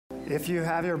If you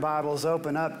have your Bibles,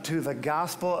 open up to the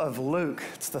Gospel of Luke.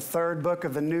 It's the third book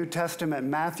of the New Testament,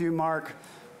 Matthew, Mark,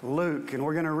 Luke. And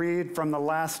we're going to read from the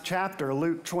last chapter,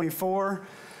 Luke 24.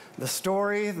 The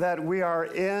story that we are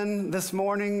in this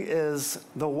morning is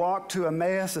the walk to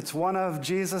Emmaus. It's one of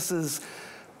Jesus's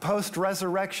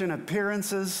post-resurrection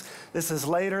appearances. This is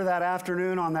later that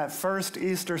afternoon on that first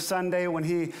Easter Sunday when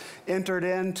he entered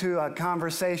into a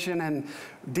conversation and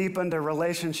deepened a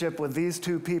relationship with these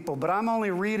two people. But I'm only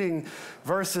reading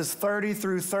verses 30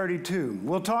 through 32.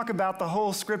 We'll talk about the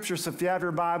whole scripture, so if you have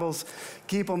your Bibles,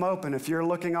 keep them open. If you're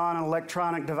looking on an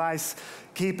electronic device,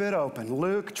 keep it open.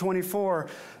 Luke 24,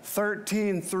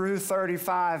 13 through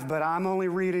 35, but I'm only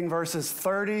reading verses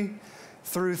 30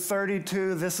 through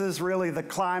 32. This is really the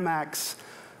climax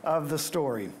of the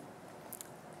story.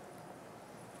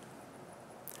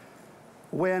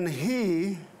 When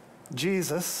he,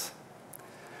 Jesus,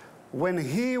 when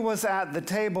he was at the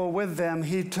table with them,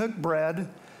 he took bread,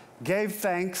 gave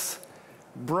thanks,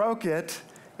 broke it,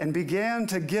 and began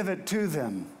to give it to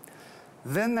them.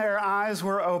 Then their eyes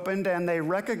were opened and they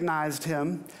recognized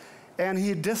him, and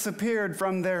he disappeared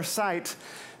from their sight.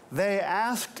 They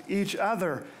asked each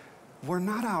other, "Were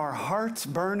not our hearts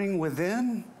burning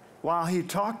within while he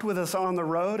talked with us on the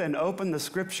road and opened the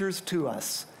scriptures to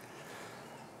us?"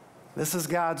 This is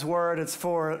God's word. It's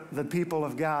for the people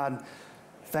of God.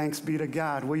 Thanks be to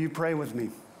God. Will you pray with me?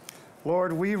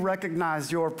 Lord, we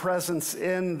recognize your presence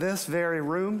in this very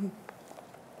room,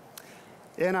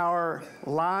 in our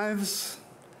lives,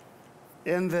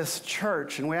 in this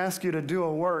church, and we ask you to do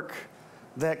a work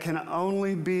that can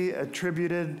only be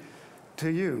attributed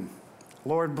to you.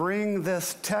 Lord, bring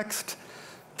this text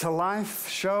to life.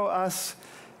 Show us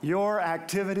your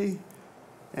activity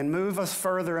and move us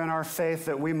further in our faith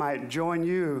that we might join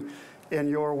you in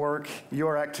your work,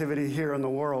 your activity here in the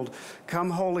world.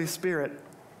 Come, Holy Spirit.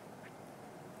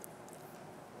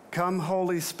 Come,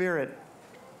 Holy Spirit.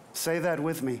 Say that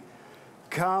with me.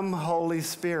 Come, Holy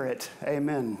Spirit.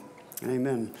 Amen.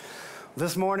 Amen.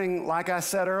 This morning, like I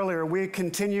said earlier, we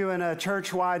continue in a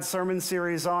church-wide sermon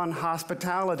series on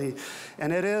hospitality,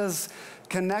 and it is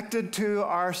connected to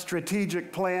our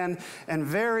strategic plan and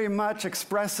very much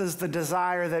expresses the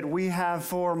desire that we have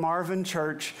for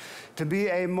MarvinChurch to be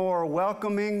a more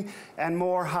welcoming and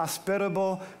more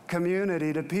hospitable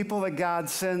community to people that God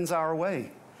sends our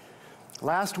way.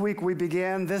 Last week, we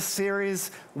began this series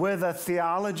with a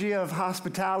theology of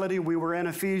hospitality. We were in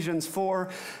Ephesians 4.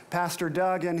 Pastor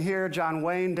Doug in here, John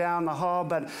Wayne down the hall,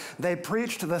 but they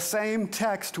preached the same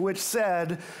text which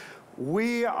said,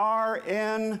 we are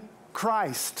in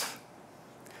Christ,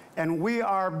 and we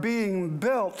are being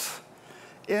built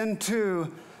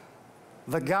into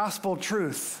the gospel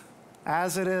truth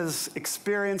as it is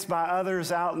experienced by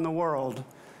others out in the world.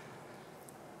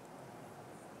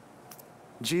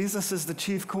 Jesus is the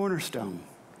chief cornerstone.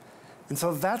 And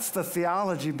so that's the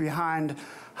theology behind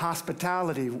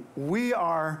hospitality. We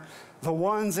are the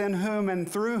ones in whom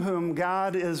and through whom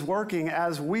God is working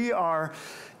as we are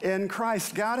in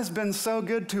Christ. God has been so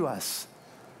good to us.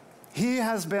 He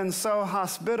has been so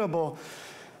hospitable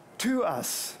to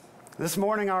us. This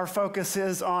morning our focus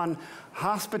is on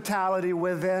hospitality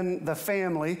within the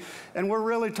family, and we're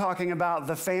really talking about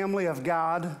the family of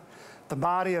God, the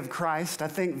body of Christ. I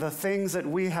think the things that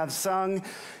we have sung,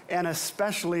 and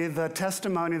especially the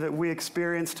testimony that we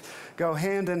experienced, go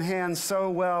hand in hand so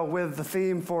well with the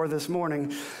theme for this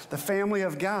morning, the family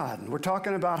of God. We're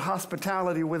talking about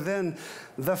hospitality within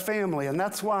the family, and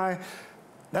that's why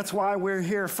we're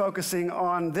here focusing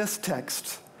on this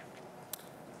text.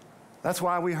 That's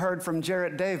why we heard from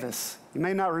Jarrett Davis. You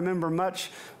may not remember much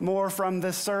more from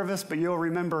this service, but you'll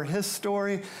remember his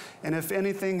story, and if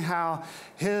anything, how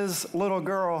his little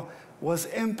girl was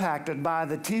impacted by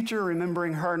the teacher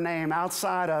remembering her name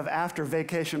outside of after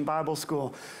Vacation Bible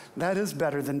School. That is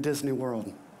better than Disney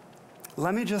World.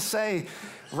 Let me just say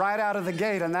right out of the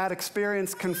gate, and that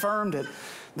experience confirmed it,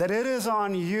 that it is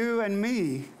on you and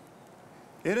me,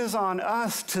 it is on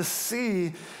us to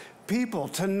see people,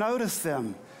 to notice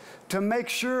them, to make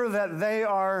sure that they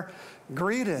are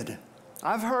greeted.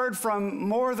 I've heard from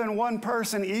more than one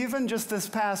person, even just this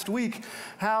past week,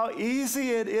 how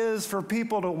easy it is for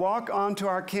people to walk onto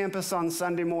our campus on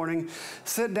Sunday morning,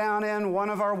 sit down in one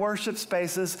of our worship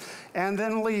spaces, and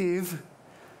then leave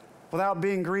without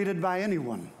being greeted by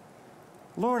anyone.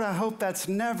 Lord, I hope that's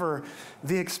never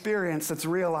the experience that's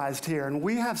realized here. And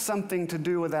we have something to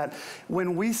do with that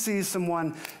when we see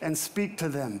someone and speak to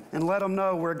them and let them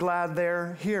know we're glad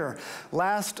they're here.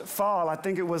 Last fall, I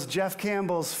think it was Jeff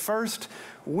Campbell's first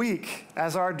week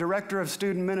as our director of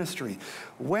student ministry.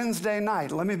 Wednesday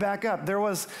night, let me back up. There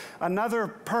was another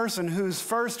person whose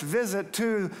first visit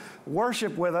to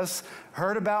worship with us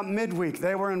heard about midweek.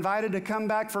 They were invited to come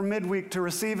back for midweek to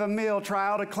receive a meal, try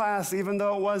out a class, even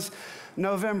though it was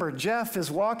November. Jeff is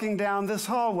walking down this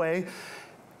hallway,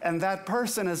 and that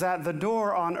person is at the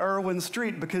door on Irwin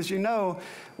Street, because you know,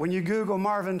 when you Google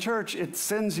MarvinChurch, it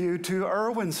sends you to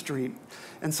Irwin Street.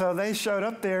 And so they showed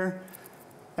up there,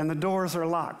 and the doors are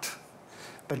locked.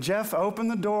 But Jeff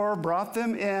opened the door, brought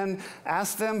them in,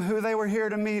 asked them who they were here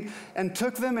to meet, and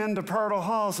took them into Purtle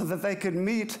Hall so that they could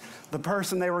meet the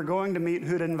person they were going to meet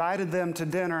who'd invited them to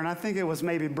dinner. And I think it was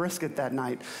maybe brisket that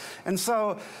night. And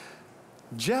so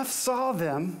Jeff saw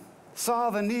them, saw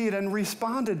the need, and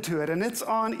responded to it. And it's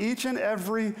on each and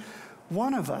every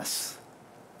one of us.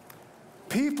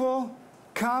 People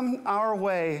come our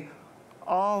way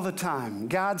all the time.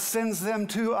 God sends them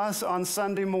to us on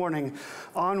Sunday morning,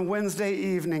 on Wednesday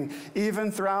evening,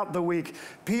 even throughout the week.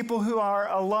 People who are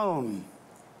alone.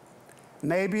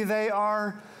 Maybe they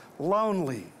are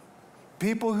lonely.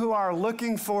 People who are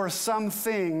looking for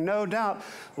something, no doubt,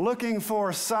 looking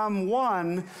for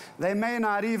someone. They may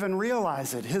not even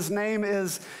realize it. His name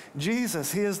is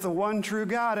Jesus. He is the one true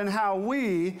God. And how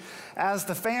we, as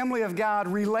the family of God,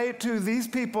 relate to these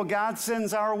people God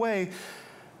sends our way,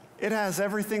 it has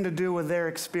everything to do with their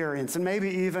experience, and maybe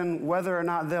even whether or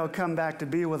not they'll come back to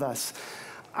be with us.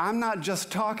 I'm not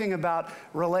just talking about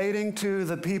relating to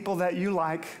the people that you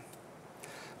like,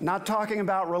 not talking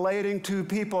about relating to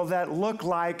people that look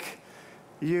like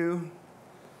you,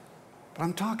 but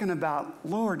I'm talking about,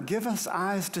 Lord, give us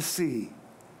eyes to see,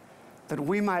 that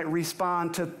we might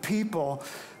respond to people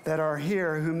that are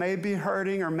here who may be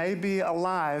hurting or may be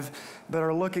alive but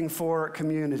are looking for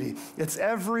community. It's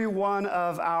every one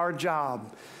of our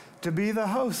job to be the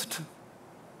host.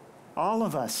 All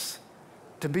of us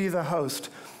to be the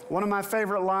host. One of my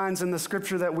favorite lines in the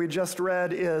scripture that we just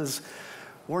read is,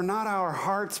 were not our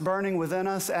hearts burning within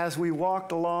us as we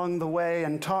walked along the way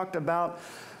and talked about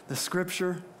the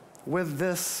scripture with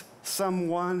this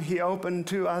someone? He opened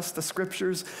to us the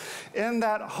scriptures. In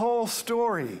that whole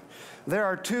story, there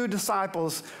are two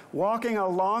disciples walking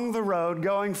along the road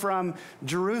going from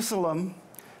Jerusalem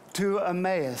to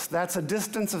Emmaus. That's a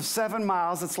distance of 7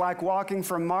 miles. It's like walking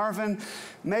from Marvin,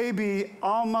 maybe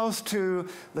almost to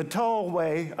the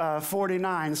tollway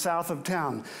 49 south of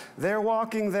town. They're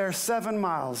walking there 7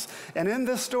 miles. And in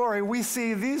this story, we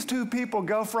see these two people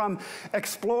go from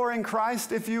exploring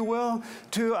Christ, if you will,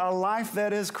 to a life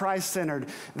that is Christ-centered.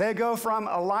 They go from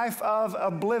a life of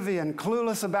oblivion,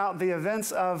 clueless about the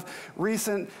events of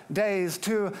recent days,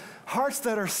 to hearts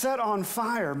that are set on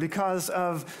fire because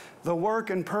of the work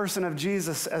and person of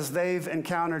Jesus as they've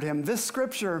encountered him. This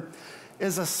scripture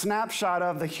is a snapshot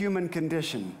of the human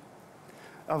condition,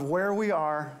 of where we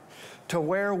are to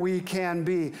where we can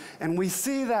be. And we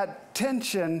see that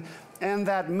tension and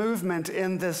that movement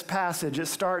in this passage. It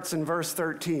starts in verse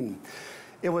 13.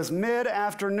 It was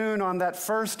mid-afternoon on that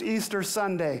first Easter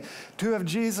Sunday. Two of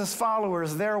Jesus'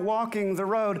 followers, they're walking the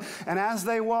road, and as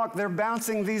they walk, they're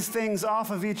bouncing these things off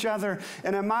of each other.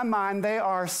 And in my mind, they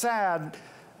are sad,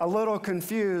 a little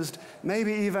confused,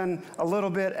 maybe even a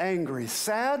little bit angry.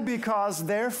 Sad because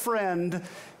their friend,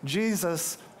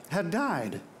 Jesus, had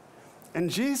died. And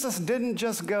Jesus didn't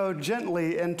just go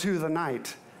gently into the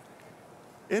night.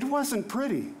 It wasn't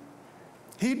pretty.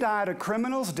 He died a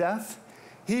criminal's death.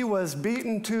 He was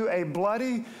beaten to a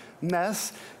bloody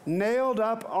mess, nailed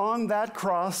up on that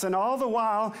cross, and all the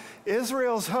while,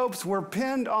 Israel's hopes were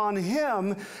pinned on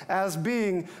him as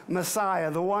being Messiah,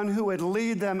 the one who would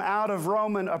lead them out of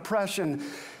Roman oppression.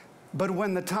 But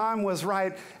when the time was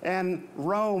right and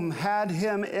Rome had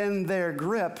him in their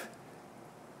grip,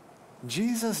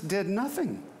 Jesus did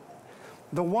nothing.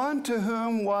 The one to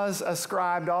whom was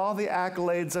ascribed all the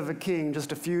accolades of a king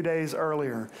just a few days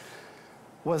earlier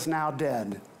was now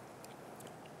dead.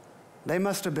 They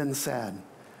must have been sad.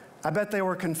 I bet they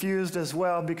were confused as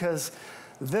well, because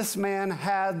this man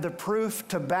had the proof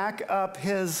to back up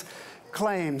his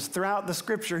claims. Throughout the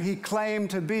scripture, he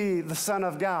claimed to be the Son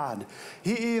of God.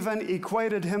 He even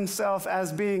equated himself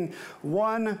as being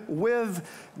one with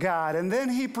God. And then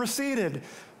he proceeded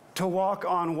to walk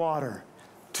on water,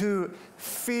 to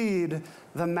feed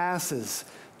the masses,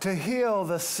 to heal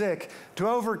the sick, to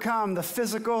overcome the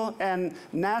physical and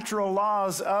natural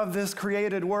laws of this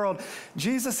created world.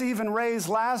 Jesus even raised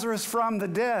Lazarus from the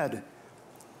dead.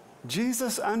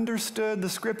 Jesus understood the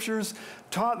scriptures,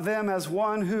 taught them as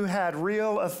one who had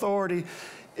real authority.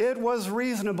 It was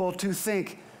reasonable to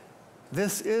think,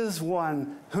 this is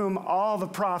one whom all the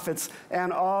prophets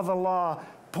and all the law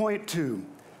point to.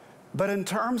 But in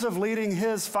terms of leading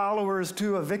his followers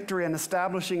to a victory and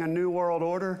establishing a new world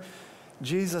order,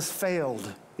 Jesus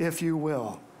failed, if you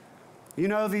will. You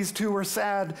know, these two were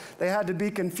sad. They had to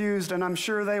be confused, and I'm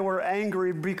sure they were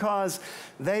angry because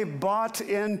they bought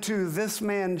into this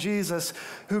man, Jesus,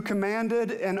 who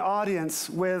commanded an audience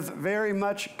with very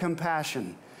much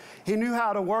compassion. He knew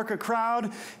how to work a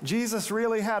crowd. Jesus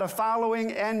really had a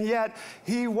following, and yet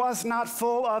he was not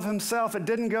full of himself. It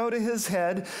didn't go to his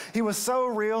head. He was so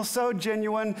real, so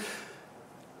genuine.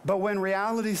 But when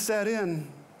reality set in,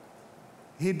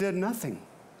 he did nothing.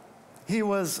 He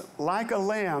was like a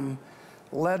lamb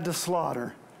led to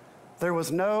slaughter. There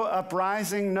was no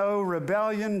uprising, no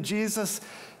rebellion. Jesus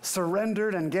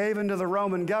surrendered and gave into the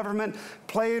Roman government,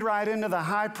 played right into the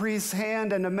high priest's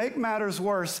hand, and to make matters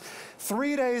worse,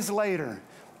 3 days later,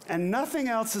 and nothing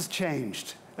else has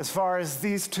changed as far as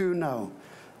these two know.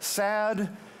 Sad,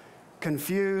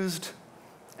 confused,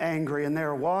 angry, and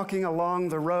they're walking along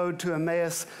the road to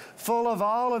Emmaus, full of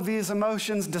all of these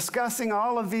emotions, discussing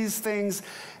all of these things,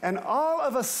 and all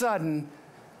of a sudden,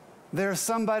 there's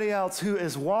somebody else who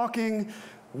is walking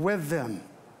with them,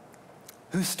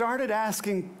 who started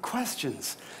asking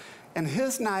questions, and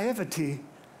his naivety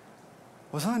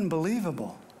was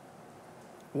unbelievable.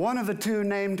 One of the two,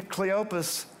 named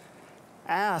Cleopas,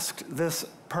 asked this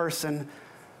person,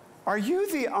 "Are you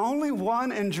the only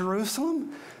one in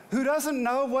Jerusalem who doesn't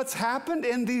know what's happened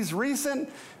in these recent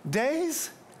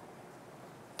days?"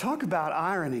 Talk about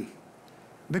irony,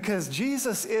 because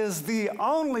Jesus is the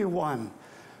only one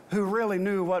who really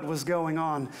knew what was going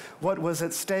on, what was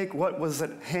at stake, what was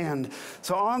at hand.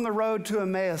 So on the road to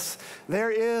Emmaus, there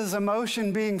is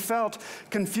emotion being felt,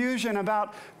 confusion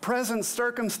about present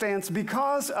circumstance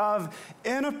because of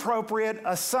inappropriate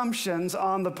assumptions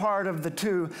on the part of the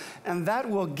two, and that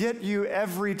will get you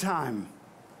every time.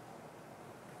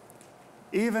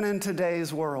 Even in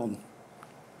today's world,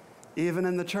 even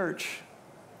in the church.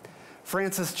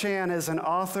 Francis Chan is an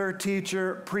author,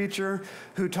 teacher, preacher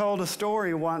who told a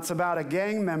story once about a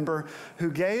gang member who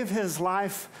gave his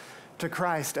life to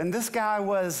Christ. And this guy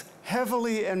was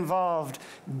heavily involved,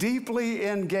 deeply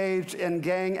engaged in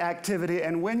gang activity.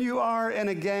 And when you are in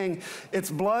a gang,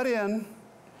 it's blood in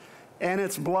and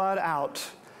it's blood out.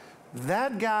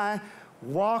 That guy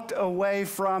walked away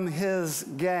from his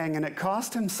gang, and it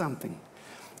cost him something.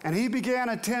 And he began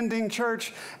attending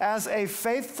church as a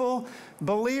faithful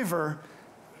believer,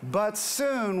 but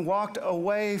soon walked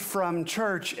away from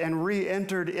church and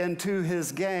re-entered into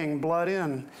his gang, blood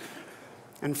in.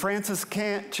 And Francis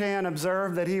Chan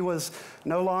observed that he was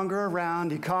no longer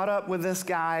around. He caught up with this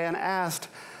guy and asked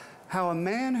how a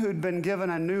man who'd been given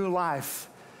a new life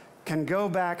can go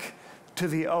back to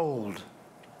the old.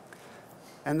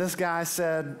 And this guy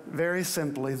said very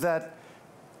simply that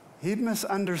he'd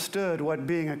misunderstood what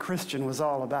being a Christian was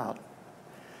all about.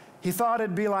 He thought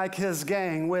it'd be like his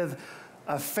gang, with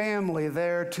a family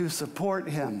there to support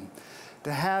him,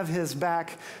 to have his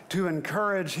back, to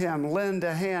encourage him, lend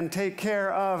a hand, take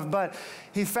care of. But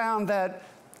he found that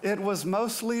it was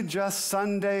mostly just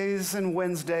Sundays and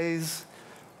Wednesdays,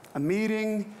 a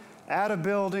meeting at a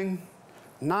building,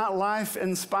 not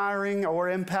life-inspiring or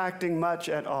impacting much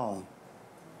at all.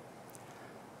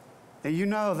 And you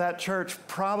know that church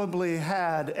probably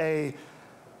had a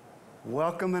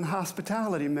welcome and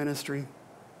hospitality ministry.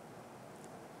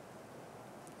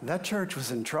 That church was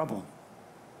in trouble.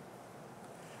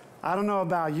 I don't know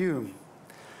about you.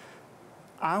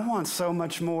 I want so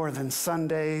much more than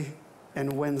Sunday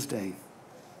and Wednesday.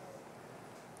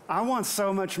 I want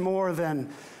so much more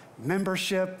than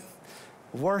membership,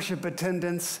 worship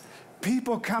attendance,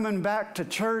 people coming back to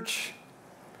church.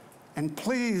 And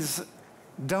please,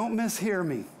 don't mishear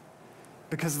me,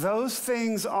 because those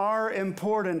things are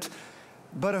important,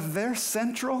 but if they're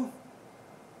central,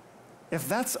 if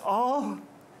that's all,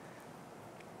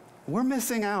 we're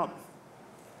missing out,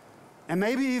 and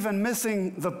maybe even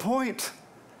missing the point.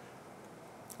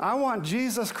 I want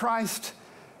Jesus Christ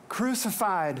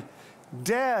crucified,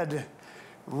 dead,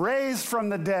 raised from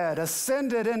the dead,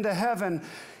 ascended into heaven.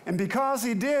 And because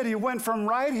he did, he went from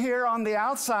right here on the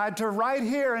outside to right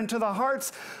here into the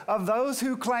hearts of those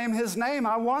who claim his name.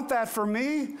 I want that for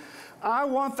me. I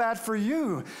want that for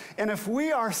you. And if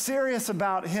we are serious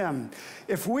about him,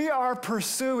 if we are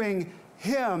pursuing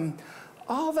him,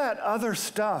 all that other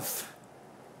stuff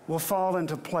will fall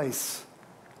into place.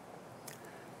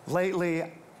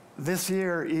 Lately, this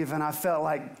year even, I felt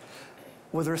like,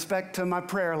 with respect to my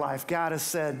prayer life, God has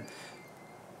said,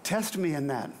 test me in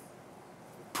that.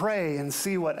 Pray and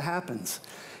see what happens.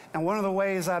 And one of the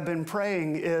ways I've been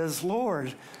praying is,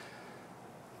 Lord,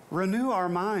 renew our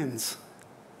minds.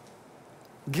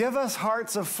 Give us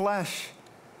hearts of flesh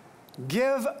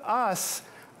Give us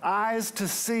eyes to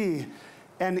see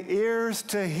and ears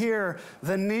to hear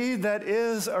the need that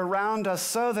is around us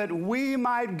so that we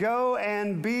might go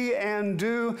and be and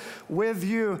do with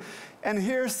you. And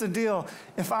here's the deal.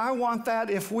 If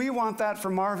we want that for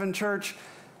Marvin Church,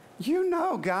 you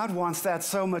know God wants that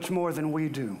so much more than we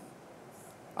do.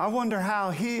 I wonder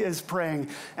how he is praying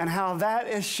and how that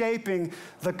is shaping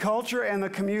the culture and the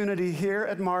community here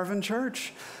at Marvin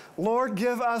Church. Lord,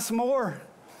 give us more.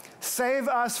 Save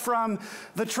us from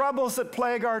the troubles that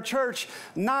plague our church,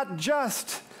 not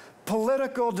just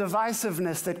political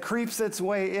divisiveness that creeps its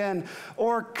way in,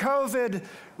 or COVID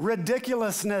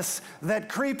ridiculousness that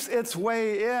creeps its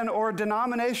way in, or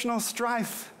denominational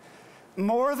strife.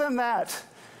 More than that,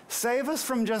 save us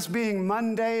from just being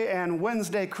Monday and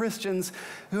Wednesday Christians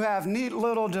who have neat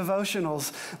little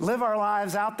devotionals, live our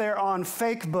lives out there on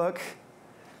Facebook,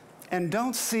 and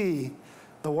don't see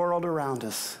the world around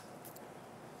us.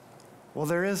 Well,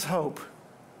 there is hope.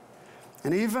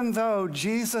 And even though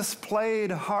Jesus played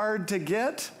hard to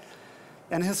get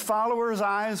and his followers'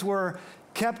 eyes were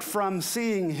kept from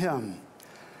seeing him,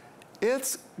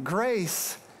 it's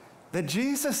grace that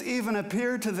Jesus even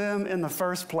appeared to them in the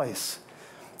first place.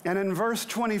 And in verse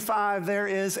 25, there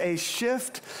is a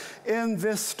shift in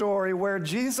this story where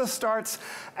Jesus starts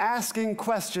asking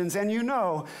questions. And you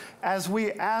know, as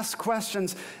we ask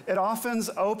questions, it often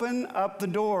opens up the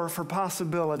door for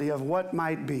possibility of what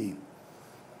might be.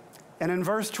 And in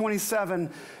verse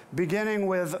 27, beginning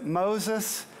with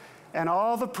Moses and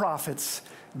all the prophets,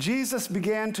 Jesus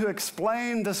began to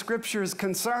explain the scriptures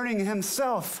concerning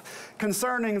himself,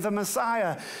 concerning the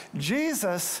Messiah.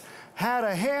 Jesus had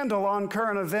a handle on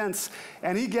current events,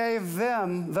 and he gave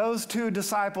them, those two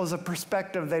disciples, a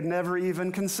perspective they'd never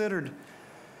even considered.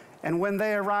 And when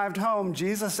they arrived home,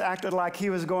 Jesus acted like he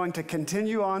was going to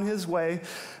continue on his way,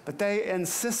 but they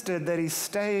insisted that he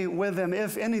stay with them.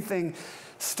 If anything,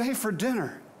 stay for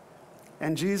dinner.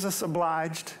 And Jesus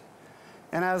obliged.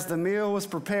 And as the meal was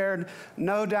prepared,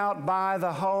 no doubt by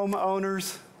the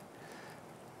homeowners,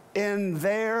 in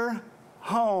their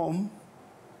home,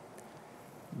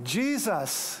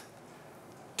 Jesus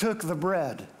took the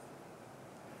bread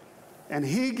and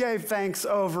he gave thanks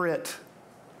over it.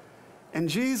 And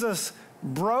Jesus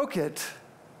broke it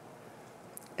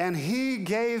and he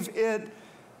gave it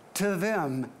to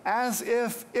them as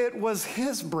if it was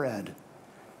his bread,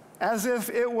 as if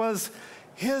it was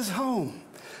his home.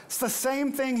 It's the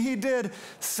same thing he did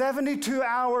 72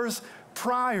 hours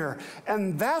prior.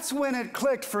 And that's when it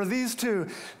clicked for these two.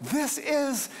 This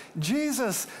is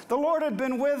Jesus. The Lord had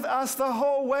been with us the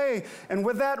whole way. And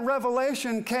with that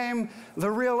revelation came the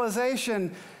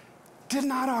realization, did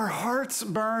not our hearts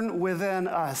burn within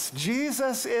us?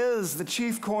 Jesus is the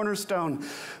chief cornerstone,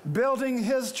 building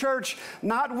his church,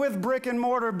 not with brick and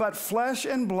mortar, but flesh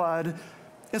and blood.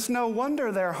 It's no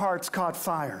wonder their hearts caught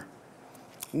fire.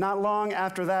 Not long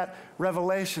after that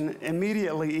revelation,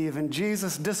 immediately even,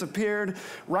 Jesus disappeared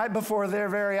right before their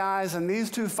very eyes, and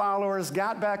these two followers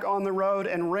got back on the road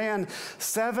and ran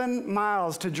 7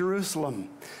 miles to Jerusalem.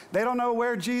 They don't know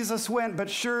where Jesus went, but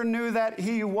sure knew that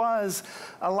he was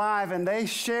alive, and they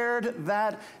shared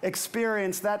that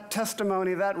experience, that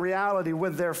testimony, that reality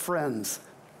with their friends.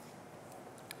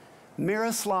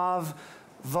 Miroslav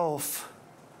Volf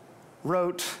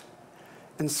wrote,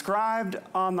 "Inscribed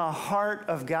on the heart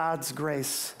of God's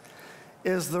grace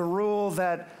is the rule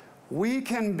that we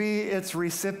can be its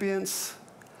recipients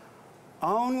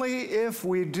only if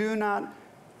we do not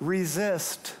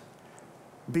resist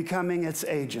becoming its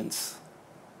agents."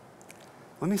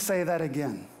 Let me say that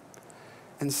again.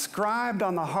 Inscribed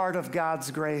on the heart of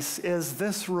God's grace is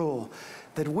this rule,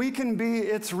 that we can be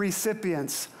its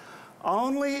recipients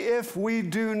only if we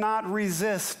do not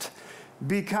resist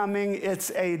becoming its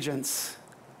agents.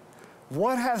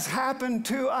 What has happened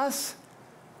to us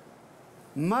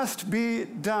must be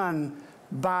done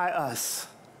by us.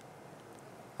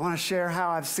 I want to share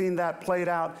how I've seen that played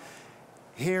out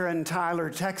here in Tyler,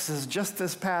 Texas, just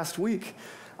this past week.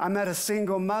 I met a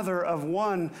single mother of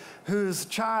one whose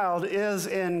child is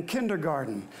in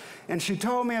kindergarten, and she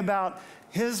told me about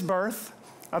his birth,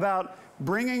 about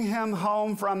bringing him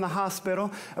home from the hospital,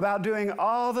 about doing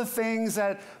all the things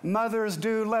that mothers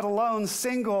do, let alone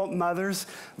single mothers,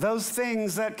 those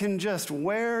things that can just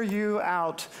wear you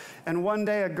out. And one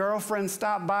day a girlfriend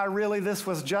stopped by, really this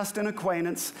was just an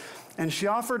acquaintance, and she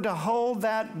offered to hold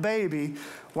that baby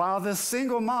while this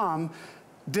single mom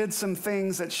did some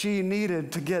things that she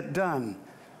needed to get done.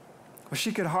 Well,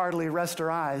 she could hardly rest her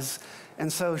eyes,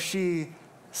 and so she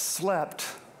slept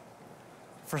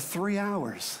for 3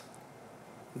 hours.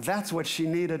 That's what she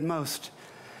needed most.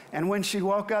 And when she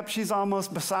woke up, she's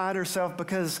almost beside herself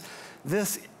because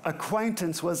this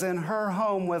acquaintance was in her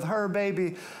home with her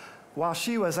baby while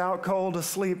she was out cold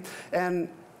asleep. And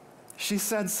she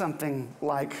said something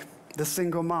like, the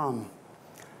single mom,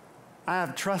 I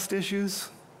have trust issues.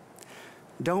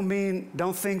 Don't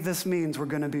think this means we're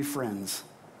going to be friends.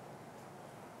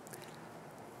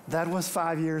 That was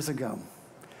 5 years ago.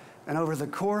 And over the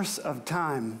course of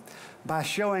time, by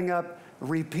showing up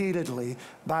repeatedly,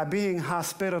 by being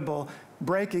hospitable,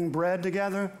 breaking bread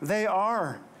together, they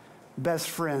are best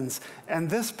friends. And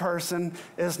this person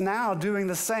is now doing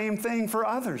the same thing for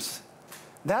others.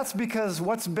 That's because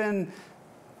what's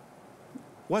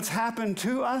happened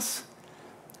to us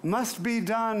must be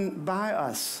done by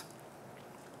us.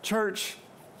 Church,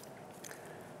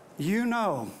 you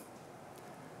know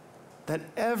that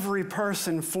every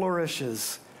person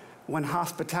flourishes when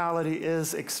hospitality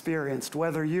is experienced,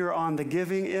 whether you're on the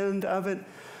giving end of it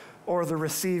or the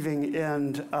receiving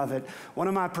end of it. One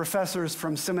of my professors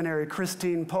from seminary,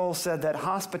 Christine Pohl, said that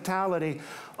hospitality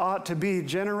ought to be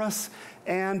generous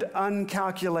and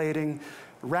uncalculating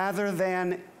rather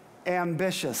than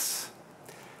ambitious.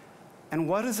 And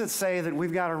what does it say that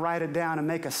we've got to write it down and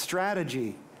make a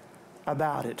strategy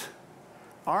about it?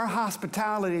 Our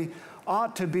hospitality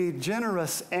ought to be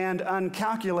generous and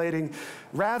uncalculating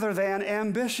rather than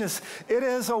ambitious. It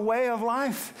is a way of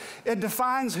life. It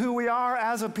defines who we are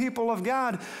as a people of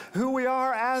God, who we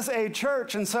are as a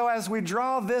church. And so as we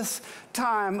draw this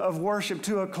time of worship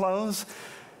to a close,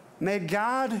 may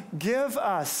God give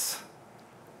us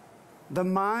the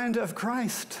mind of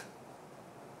Christ.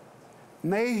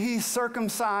 May He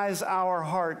circumcise our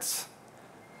hearts.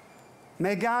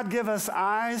 May God give us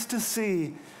eyes to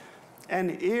see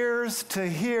and ears to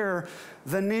hear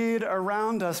the need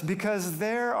around us, because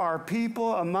there are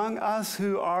people among us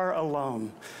who are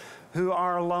alone, who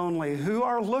are lonely, who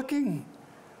are looking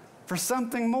for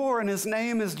something more, and His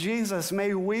name is Jesus.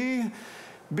 May we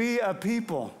be a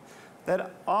people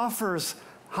that offers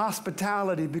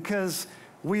hospitality because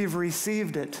we've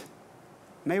received it.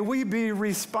 May we be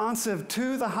responsive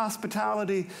to the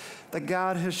hospitality that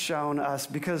God has shown us,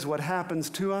 because what happens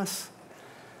to us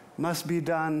must be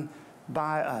done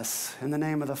by us. In the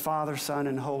name of the Father, Son,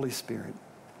 and Holy Spirit.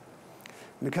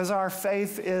 Because our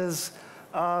faith is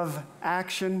of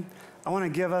action, I want to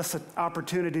give us an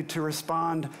opportunity to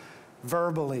respond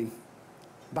verbally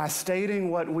by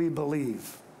stating what we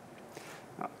believe.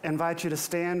 I invite you to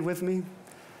stand with me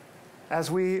as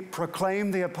we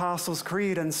proclaim the Apostles'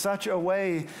 Creed in such a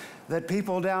way that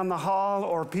people down the hall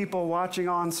or people watching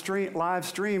on live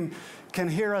stream can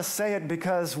hear us say it,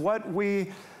 because what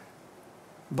we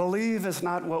believe is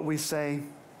not what we say,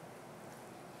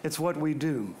 it's what we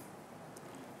do.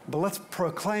 But let's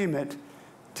proclaim it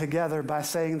together by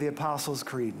saying the Apostles'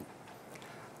 Creed.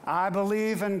 I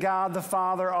believe in God the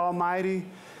Father Almighty,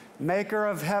 maker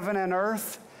of heaven and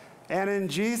earth, and in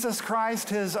Jesus Christ,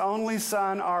 His only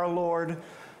Son, our Lord,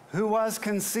 who was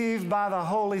conceived by the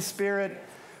Holy Spirit,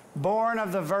 born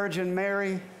of the Virgin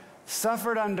Mary,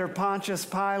 suffered under Pontius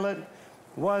Pilate,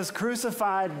 was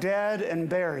crucified, dead, and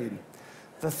buried.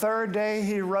 The third day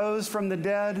He rose from the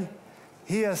dead.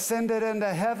 He ascended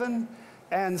into heaven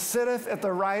and sitteth at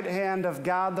the right hand of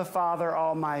God the Father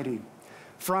Almighty.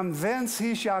 From thence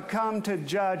He shall come to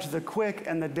judge the quick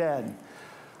and the dead.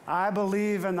 I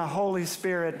believe in the Holy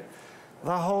Spirit,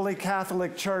 the Holy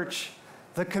Catholic Church,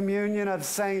 the communion of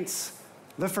saints,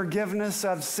 the forgiveness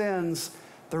of sins,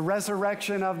 the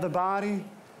resurrection of the body,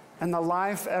 and the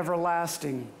life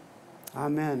everlasting.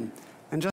 Amen.